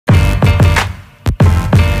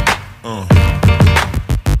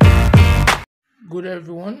Good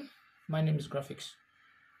everyone, my name is Graphics.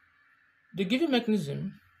 The given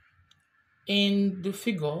mechanism in the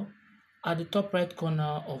figure at the top right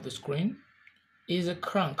corner of the screen is a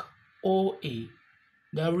crank OA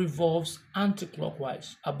that revolves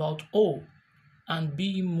anti-clockwise about O and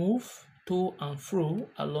B move to and fro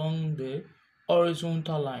along the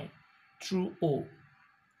horizontal line through O.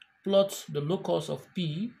 Plot the locus of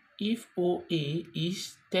P if OA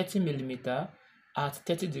is 30 mm at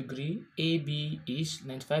 30 degree, AB is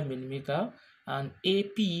 95 mm, and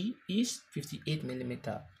AP is 58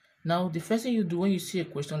 mm. Now, the first thing you do when you see a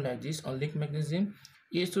question like this on link mechanism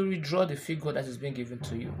is to redraw the figure that is being given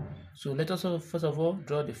to you. So let us first of all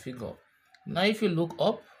draw the figure. Now, if you look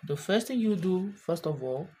up, the first thing you do first of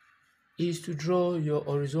all is to draw your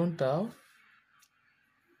horizontal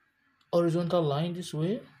line this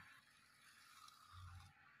way.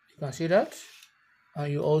 You can see that,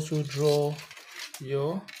 and you also draw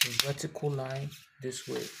your vertical line this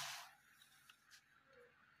way.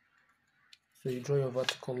 So you draw your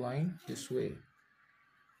vertical line this way.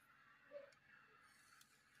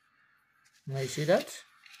 Now you see that?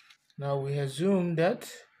 Now we assume that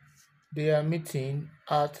they are meeting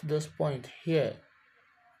at this point here.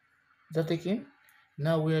 Is that taken?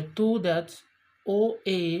 Now we are told that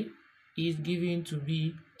OA is given to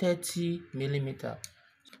be 30 mm.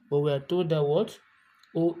 But we are told that what?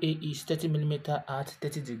 OA is 30 mm at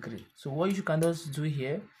 30 degree. So what you can just do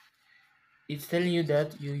here, it's telling you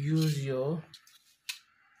that you use your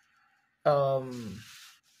 30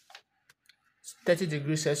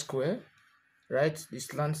 degree set square, right? The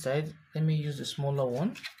slant side. Let me use the smaller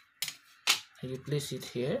one, and you place it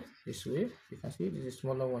here this way. You can see this is a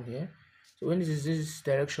smaller one here. So when this is this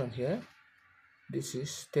direction here, this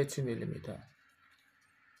is 30 mm.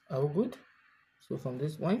 Are we good? So from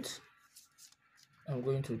this point, I'm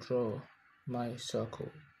going to draw my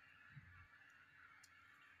circle.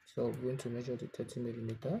 So I'm going to measure the 30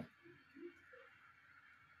 mm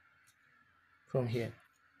from here,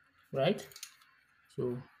 right?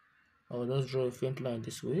 So I'll just draw a faint line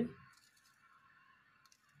this way.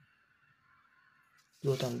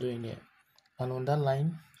 What I'm doing here, and on that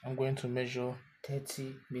line I'm going to measure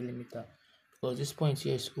 30 mm because this point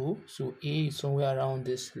here is O, so A is somewhere around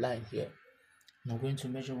this line here. And I'm going to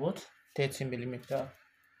measure what? 30 mm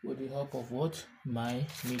with the help of what? My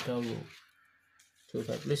meter rule. So if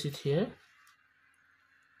I place it here,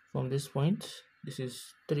 from this point, this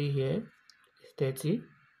is 3 here, 30.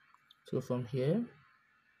 So from here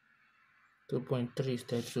to point 3 is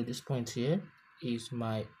 30. So this point here is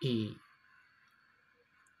my A.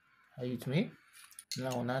 Are you with me? Now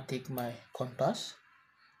I'll now take my compass,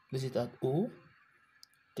 place it at O,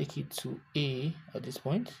 take it to A at this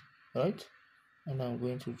point, right? And I'm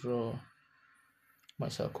going to draw my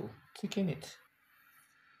circle, ticking it.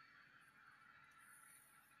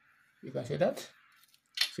 You can see that?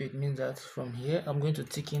 So it means that from here, I'm going to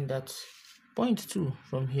tick in that point too,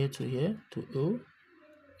 from here to here to O.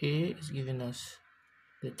 A is giving us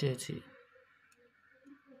the 30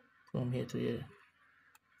 from here to here.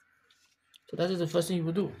 So that is the first thing you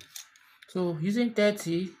will do. So using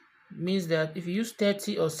 30 means that if you use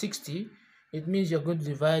 30 or 60, it means you're going to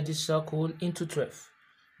divide this circle into 12.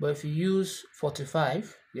 But if you use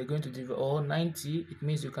 45, you're going to divide, or 90, it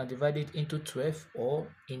means you can divide it into 12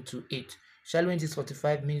 or into 8. Shall when it is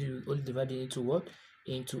 45 means you only divide it into what?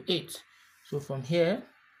 Into 8. So from here,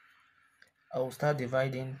 I will start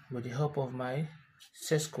dividing with the help of my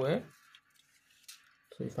set square.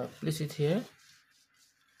 So if I place it here,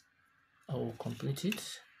 I will complete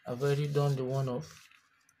it. I've already done the one of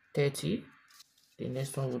 30. The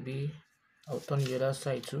next one will be, I'll turn the other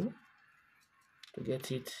side too to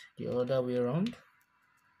get it the other way around.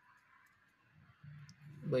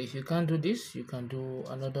 But if you can't do this, you can do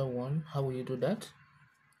another one. How will you do that?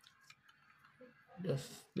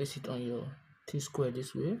 Just place it on your T-square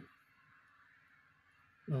this way,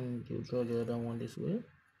 and you draw the other one this way,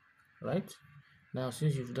 right? Now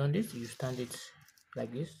since you've done this, you stand it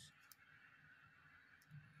like this.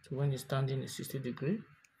 So when it's standing is 60 degree,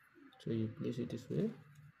 so you place it this way,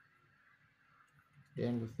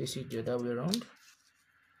 then you face it the other way around,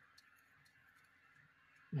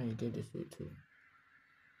 and you get this way too.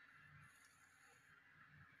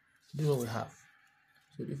 This is what we have.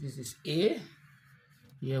 So if this is A,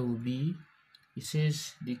 here will be, it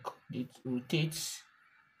says it rotates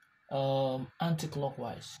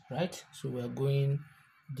anti-clockwise, right? So we are going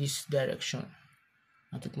this direction.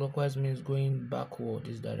 Anti-clockwise means going backward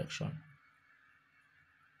this direction,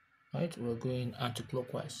 right? We're going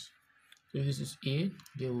anti-clockwise. So if this is A,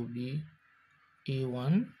 there will be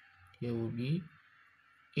A1, here will be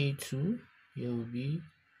A2, here will be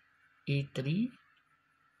A3,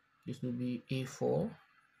 This will be A4,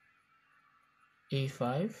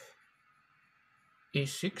 A5,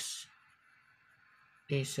 A6,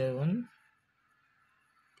 A7,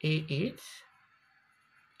 A8,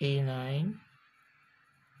 A9,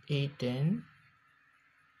 A10,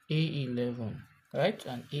 A11, right?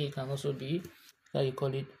 And A can also be that you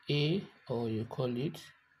call it A or you call it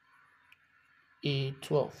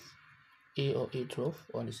A12, A or A12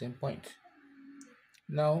 on the same point.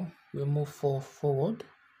 Now we move forward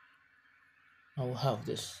and we'll have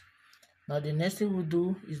this. Now the next thing we'll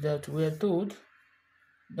do is that we are told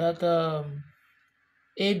that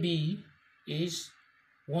AB is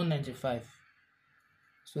 195.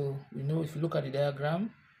 So we know if you look at the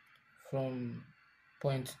diagram from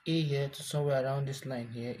point A here to somewhere around this line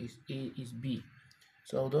here is A is B.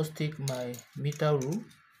 So I'll just take my meter rule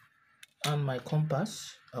and my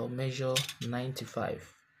compass. I'll measure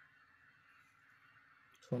 95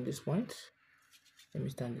 from this point. Let me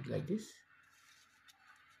stand it like this.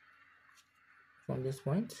 From this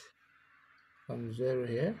point, from 0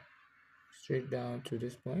 here straight down to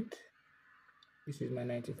this point, this is my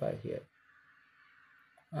 95 here,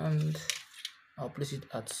 and I'll place it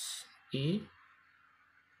at A,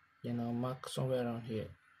 then I'll mark somewhere around here.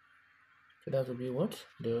 So that will be what?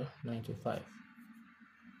 The 95.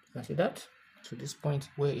 You can see that? So this point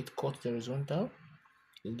where it cuts the horizontal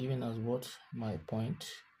is giving us what? My point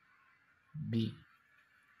B.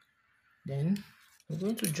 Then I'm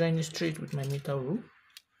going to join it straight with my meter rule.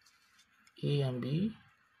 A and B,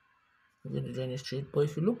 I'm going to join it straight. But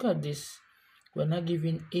if you look at this, we're now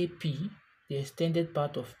giving AP, the extended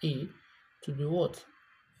part of A, to be what?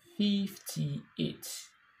 58.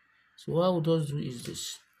 So what I will just do is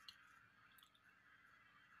this.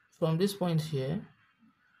 From this point here,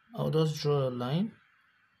 I'll just draw a line,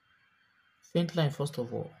 faint line first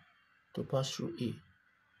of all, to pass through A,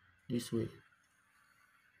 this way.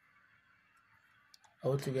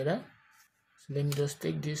 All together. So let me just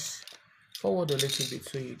take this forward a little bit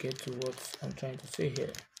so you get to what I'm trying to say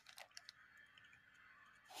here.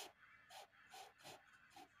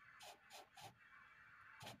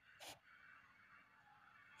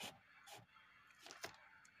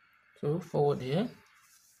 So forward here.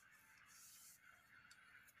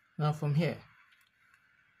 Now from here,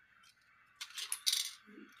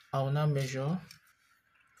 I will now measure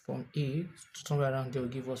from A to somewhere around there will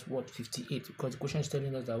give us what? 58, because the question is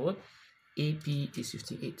telling us that what? AP is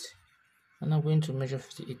 58. And I'm going to measure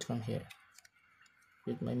 58 from here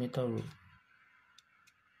with my meter rule.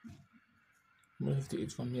 Measure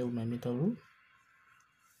 58 from here with my meter rule.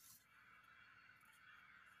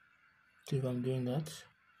 So if I'm doing that,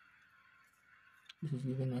 this is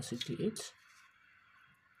giving us 68.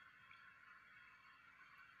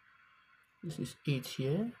 This is 8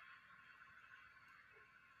 here,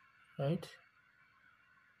 right?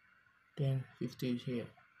 Then 58 here.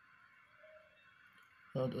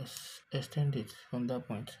 I'll just extend it from that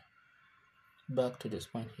point back to this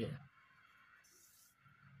point here.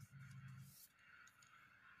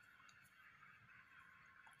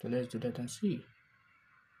 So let's do that and see.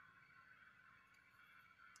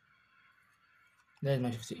 There's my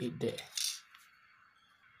 58 there.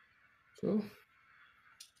 So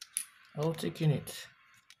I'll take in it.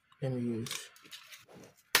 Let me use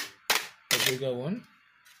a bigger one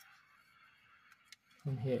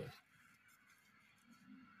from here.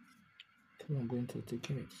 So I'm going to take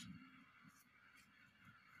in it.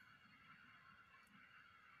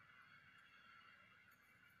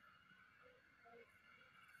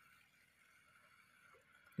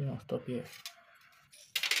 Then I'll stop here.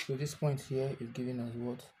 So this point here is giving us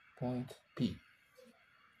what? Point P.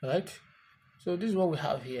 Right? So this is what we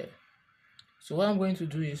have here. So what I'm going to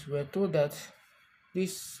do is, we're told that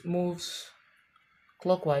this moves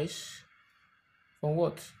clockwise from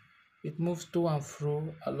what? It moves to and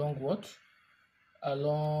fro along what?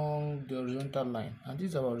 Along the horizontal line. And this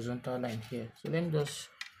is our horizontal line here. So let me just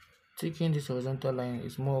take in this horizontal line.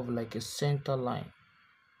 It's more of like a center line.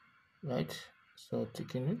 Right? So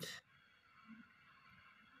taking it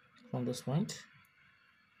from this point.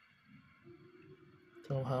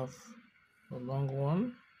 So I'll have a long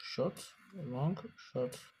one, short, long,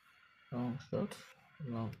 short, long, short,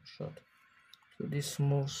 long, short. So this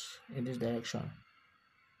moves in this direction.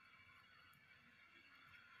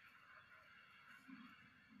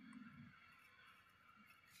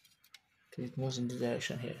 So it moves in this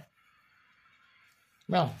direction here.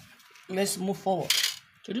 Now, let's move forward.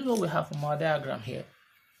 So this is what we have from our diagram here.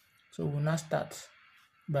 So we'll now start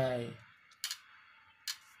by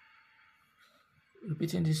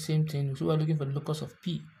repeating the same thing. So we're looking for the locus of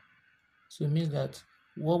P. So it means that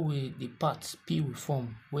what will the parts P will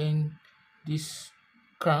form when this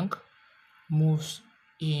crank moves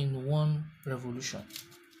in one revolution,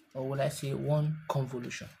 or will I say one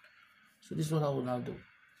convolution. So this is what I will now do.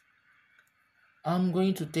 I'm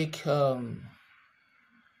going to take from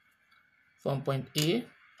point A,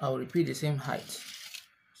 I'll repeat the same height.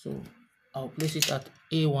 So I'll place it at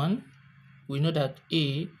A1. We know that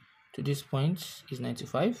A to this point is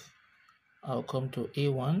 95. I'll come to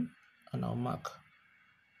A1 and I'll mark,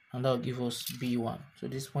 and that'll give us B1. So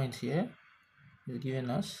this point here is giving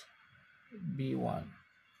us B1,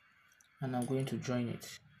 and I'm going to join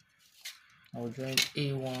it. I'll join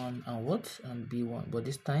A1 and what? And B1, but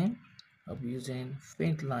this time I'll be using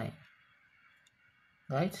faint line,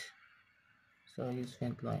 right? So I'll use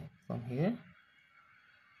faint line from here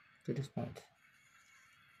to this point,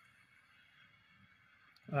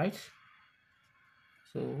 right?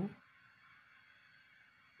 So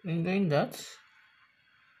in doing that,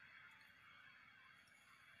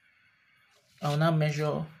 I'll now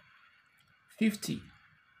measure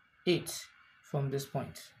 58 from this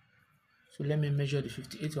point. So let me measure the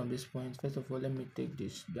 58 from this point. First of all, let me take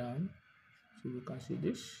this down so we can see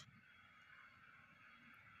this.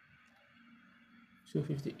 So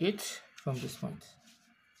 58 from this point.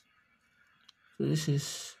 So this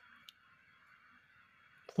is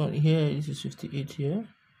from here, this is 58 here.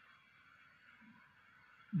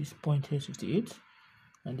 This point here is 58,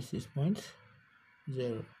 and this is point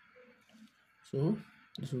 0. So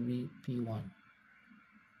this will be P1.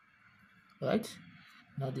 Right?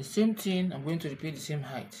 Now the same thing, I'm going to repeat the same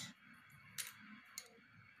height.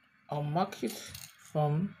 I'll mark it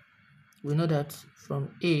from, we know that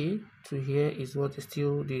from A to here is what is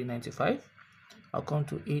still the 95. I'll come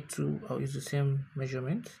to A2, I'll use the same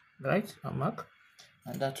measurement, right? I'll mark,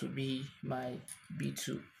 and that will be my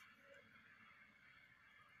B2.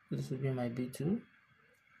 This will be my B2,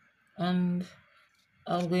 and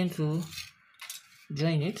I'm going to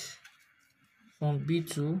join it from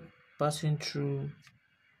B2 passing through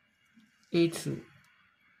A2.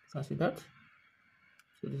 Can see that?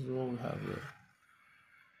 So this is what we have here.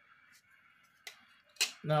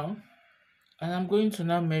 Now, and I'm going to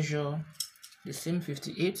now measure the same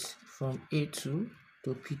 58 from A2 to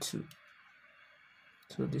P2.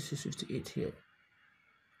 So this is 58 here.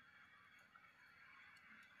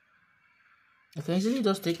 I can easily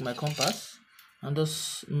just take my compass and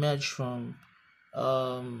just merge from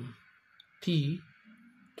P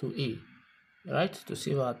to A, right, to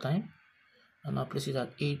save our time. And I'll place it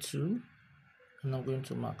at A2, and I'm going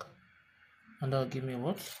to mark, and that'll give me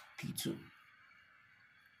what? P2.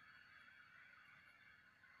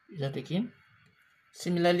 Is that taken?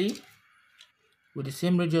 Similarly, with the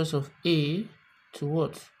same radius of A to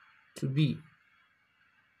what? To B,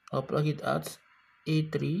 I'll plug it at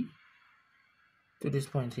A3 to this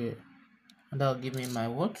point here, and that'll give me my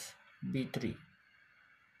what? B3.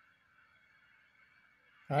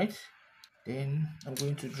 Right? Then I'm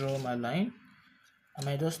going to draw my line. I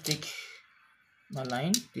might just take my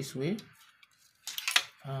line this way,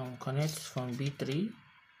 connect from B3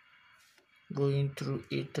 going through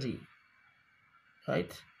A3,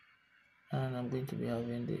 right? And I'm going to be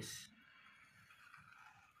having this.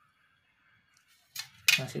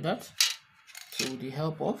 Can see that? So with the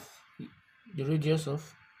help of the radius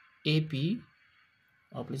of AP,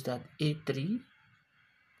 I'll place that A3.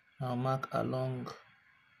 I'll mark along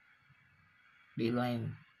the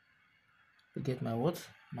line to get my what?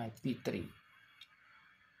 My P3.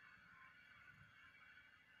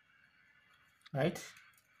 Right?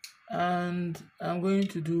 And I'm going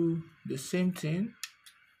to do the same thing.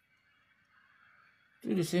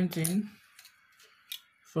 Do the same thing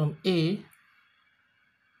from A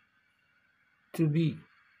to B,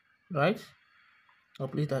 right? I'll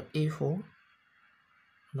place that A4.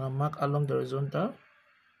 Now mark along the horizontal.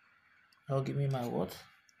 That'll give me my what?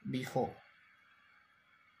 B4.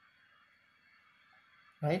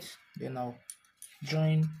 Right? Then I'll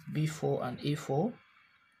join B4 and A4.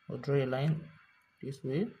 I'll draw a line this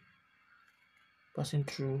way, passing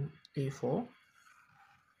through A4.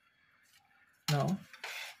 Now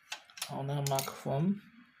I'll now mark from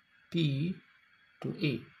P to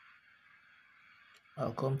A.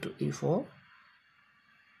 I'll come to A4,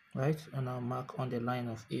 right, and I'll mark on the line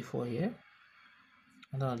of A4 here,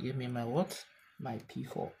 and that'll give me my what? My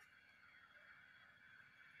P4.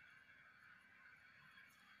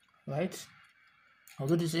 Right? I'll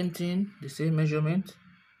do the same thing, the same measurement,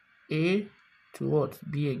 A to what?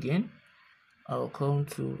 B again. I'll come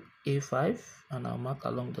to A5 and I'll mark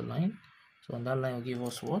along the line. So on that line will give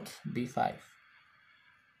us what? B5.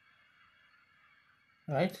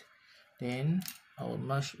 Right? Then I will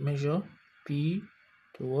measure P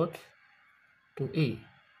to what? To A.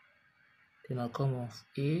 Then I'll come off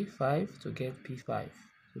A5 to get P5.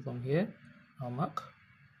 So from here, I'll mark.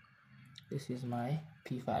 This is my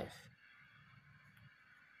P5.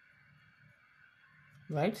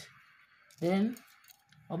 Right? Then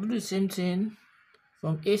I'll do the same thing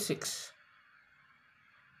from A6.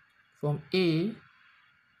 From A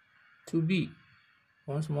to B.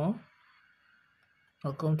 Once more,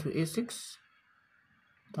 I'll come to A6.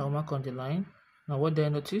 I'll mark on the line. Now what do I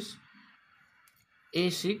notice?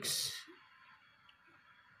 A6,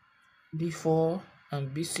 B4,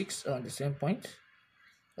 and B6 are on the same point,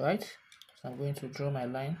 right? So I'm going to draw my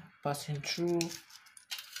line passing through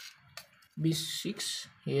B6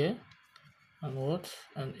 here, and what?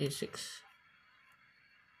 And A6.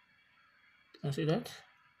 Can see that?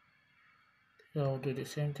 So I'll do the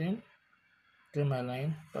same thing. Draw my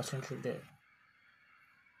line passing through there.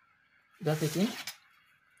 That's it.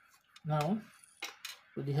 Now,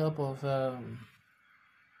 with the help of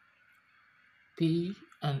P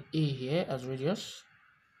and A here as radius,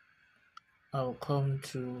 I'll come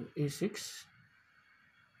to A6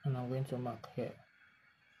 and I'm going to mark here.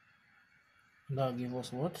 And that'll give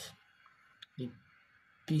us what? The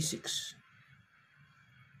P6.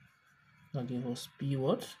 That'll give us P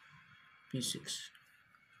what? P6.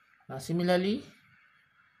 Now similarly,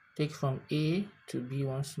 take from A to B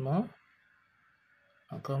once more.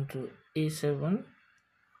 I'll come to A7.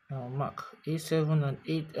 I'll mark A7 and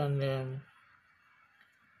 8 and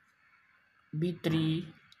B3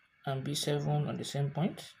 and B7 on the same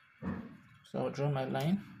point. So I'll draw my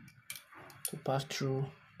line to pass through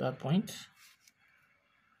that point.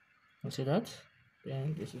 You see that?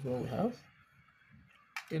 Then this is what we have.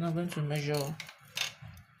 Then I'm going to measure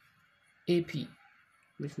AP,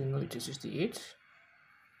 which we know it is 68,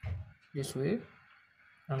 this way,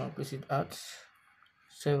 and I'll place it at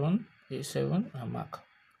 7, A7, and mark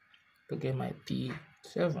to get my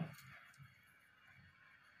P7.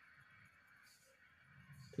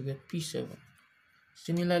 To get P7.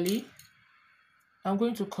 Similarly, I'm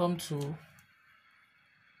going to come to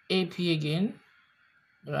AP again,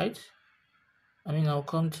 right? I'll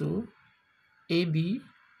come to AB,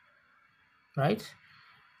 right?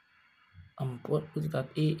 And put it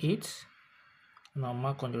at A8, and I'll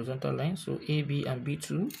mark on the horizontal line. So AB and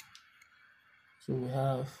B2. So we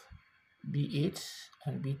have B8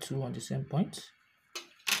 and B2 on the same point.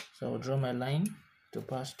 So I'll draw my line to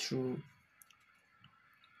pass through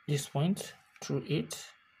this point through 8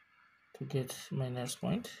 to get my next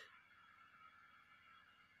point.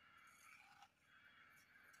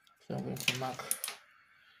 So I'm going to mark,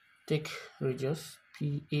 take radius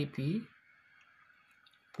PAP,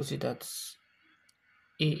 put it at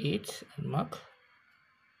A8 and mark,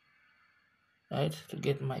 right, to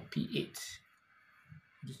get my P8.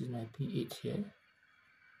 This is my P8 here,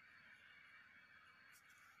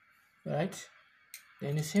 right?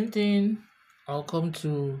 Then the same thing, I'll come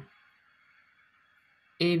to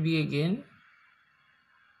AB again,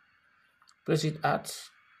 place it at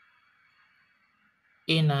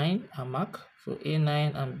A9 and mark. So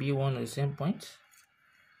A9 and B1 are the same point.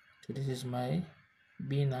 So this is my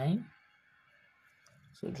B9.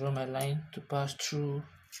 So draw my line to pass through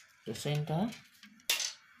the center,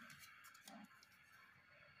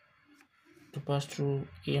 to pass through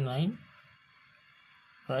A9,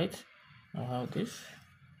 right? I have this.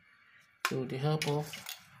 So with the help of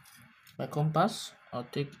my compass, I'll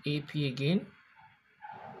take AP again,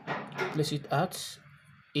 place it at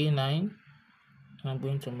A9, and I'm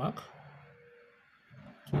going to mark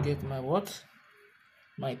to get my what?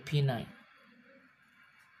 My P9.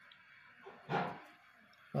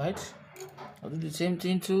 Right? I'll do the same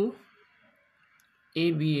thing to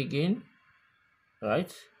AB again,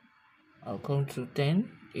 right? I'll come to 10,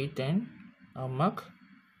 A10, I'll mark.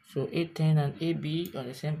 So A10 and AB are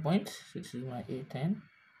the same point. So this is my A10.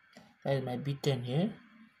 That is my B10 here.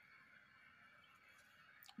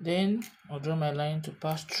 Then I'll draw my line to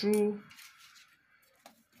pass through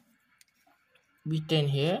B10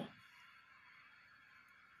 here,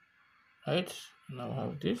 right? Now I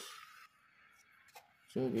have this.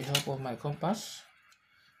 So with the help of my compass,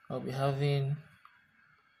 I'll be having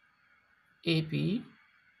AP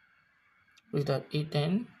with that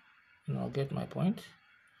A10, and I'll get my point,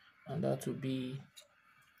 and that will be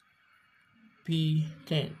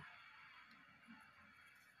P10.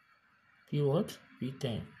 P what?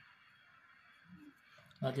 P10.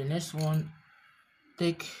 Now the next one,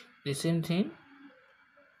 take the same thing,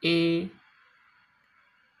 A,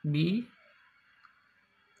 B,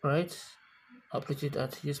 right? I'll put it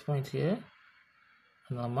at this point here,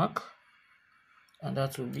 and I'll mark, and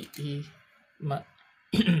that will be my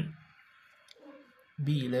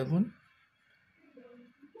B11,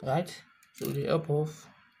 right? So with the help of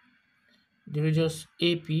the radius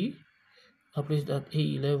AP, I'll place that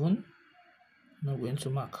A11. And I'm going to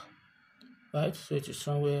mark. Right, so it is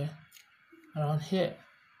somewhere around here.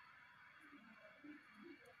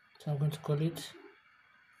 So I'm going to call it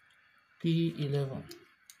P11.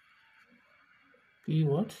 P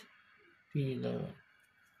what? P11.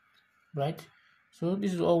 Right? So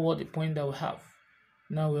this is all what the point that we have.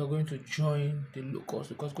 Now we are going to join the locus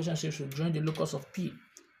because question says to join the locus of P.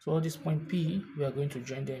 So all this point P, we are going to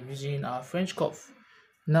join them using our French curve.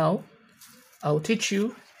 Now I'll teach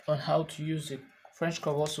you on how to use the French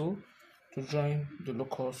curve also to join the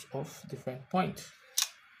locus of different points.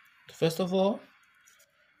 First of all,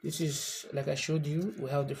 this is like I showed you, we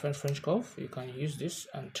have different French curve. You can use this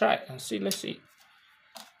and try and see. Let's see.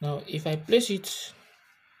 Now if I place it,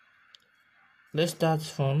 let's start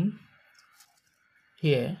from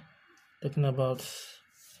here, talking about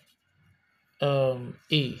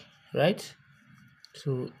A, right?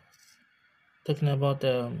 So talking about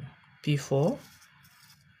P4,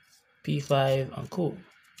 P5 and co.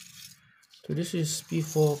 So this is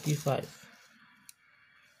P4, P5.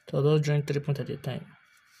 So I'll just join 3 points at a time.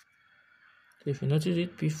 So if you notice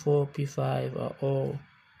it, P4, P5 are all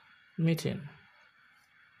meeting.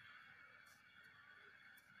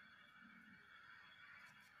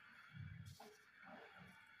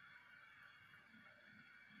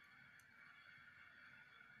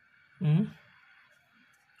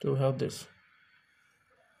 To help this.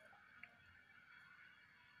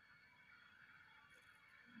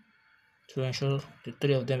 To ensure the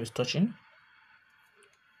 3 of them is touching.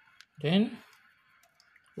 Then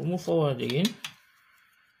we'll move forward again.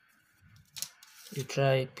 You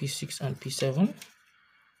try P6 and P7.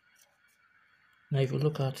 Now if you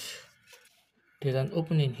look at, there's an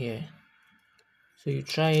opening here. So you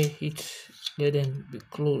try it, let them be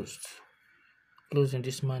closed in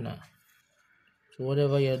this manner. So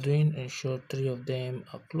whatever you're doing, ensure 3 of them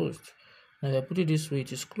are closed. Now if I put it this way,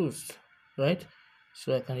 it is closed, right?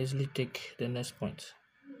 So I can easily take the next point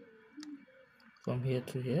from here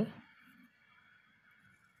to here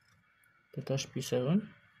to touch P7.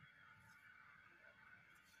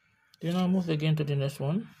 Then I'll move again to the next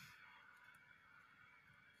one.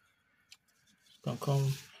 You can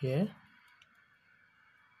come here.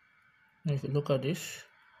 Now if you look at this,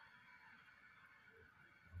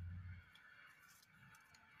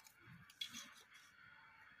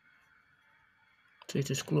 so it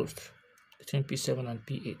is closed between P7 and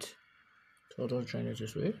P8. So I'll just join it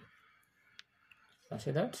this way. You can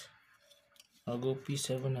see that. I'll go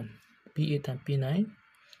P7 and P8 and P9.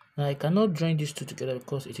 Now I cannot join these two together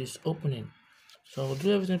because it is opening. So I'll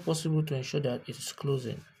do everything possible to ensure that it is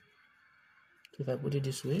closing. So if I put it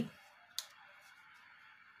this way,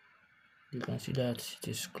 you can see that it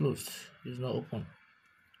is closed. It is not open.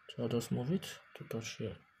 So I'll just move it to touch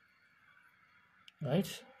here.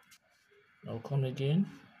 Right? I'll come again.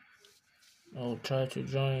 I'll try to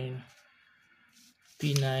join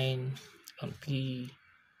P9 and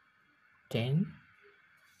P10.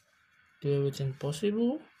 Do everything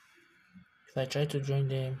possible. If I try to join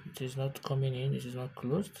them, it is not coming in, it is not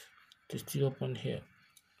closed, it is still open here.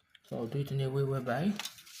 So I'll do it in a way whereby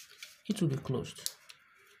it will be closed.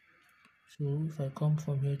 So if I come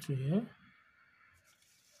from here to here,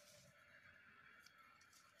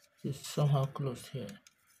 it's somehow closed here.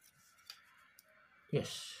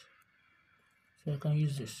 Yes. So I can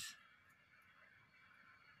use this.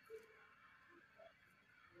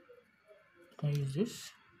 I can use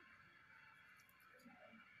this.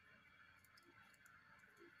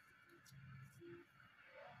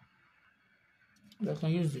 I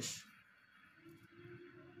can use this.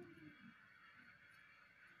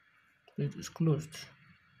 It is closed.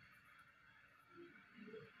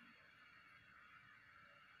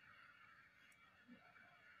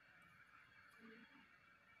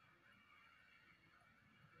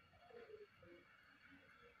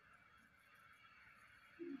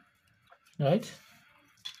 Right?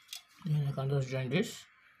 Then I can just join this.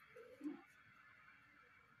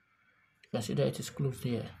 You can see that it is closed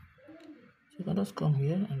here. So you can just come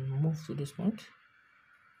here and move to this point.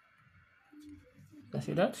 You can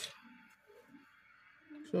see that.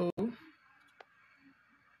 So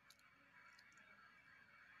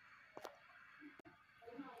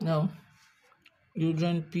now you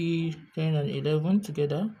join P10 and 11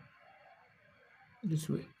 together this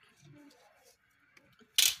way.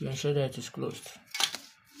 You ensure that it is closed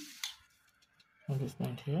on this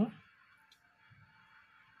point here.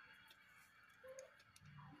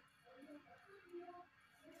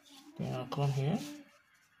 Then I'll come here.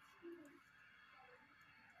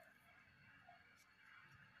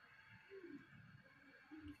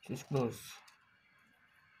 It is closed.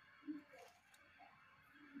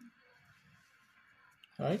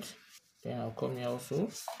 Right? Then I'll come here also.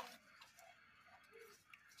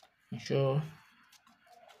 Ensure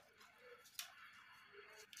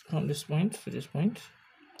from this point to this point,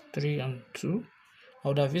 3 and 2. I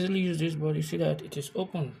would have easily used this, but you see that it is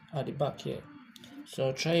open at the back here. So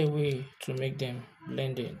I'll try a way to make them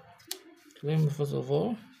blend in. Let me first of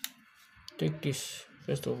all take this.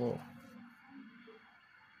 First of all,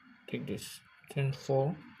 take this. Then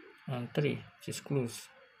 4 and 3. It is closed.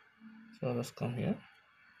 So let's come here.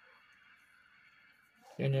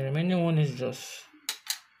 And the remaining one is just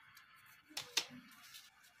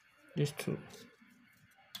these two.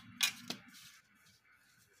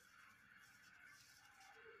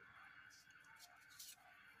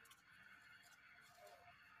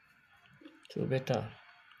 So better.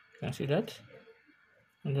 You can see that.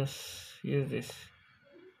 And just use this.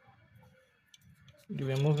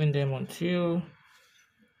 You are moving them until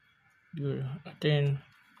you attain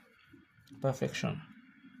perfection.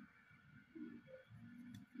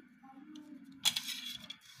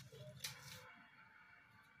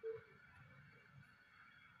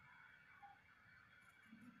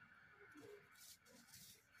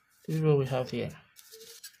 This is what we have here.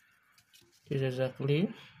 This is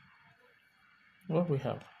exactly what we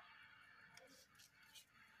have.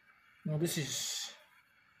 Now this is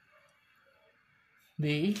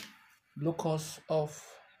the locus of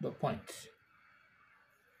the point.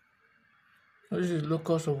 Now this is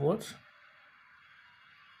locus of what?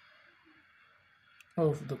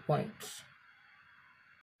 Of the point.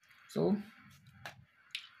 So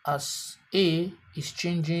as A is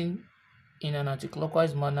changing in an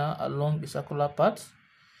anticlockwise manner along the circular path,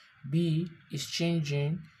 B is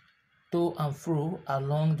changing to and fro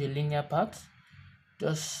along the linear path.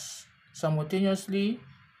 Just simultaneously,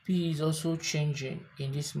 P is also changing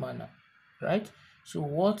in this manner, right? So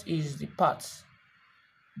what is the path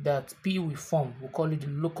that P will form? We'll call it the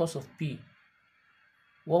locus of P.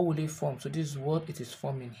 What will it form? So this is what it is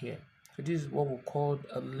forming here. So this is what we call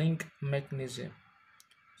a link mechanism.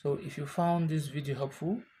 So if you found this video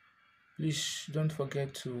helpful, please don't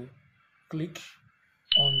forget to click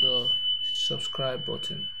on the subscribe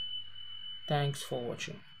button. Thanks for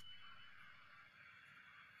watching.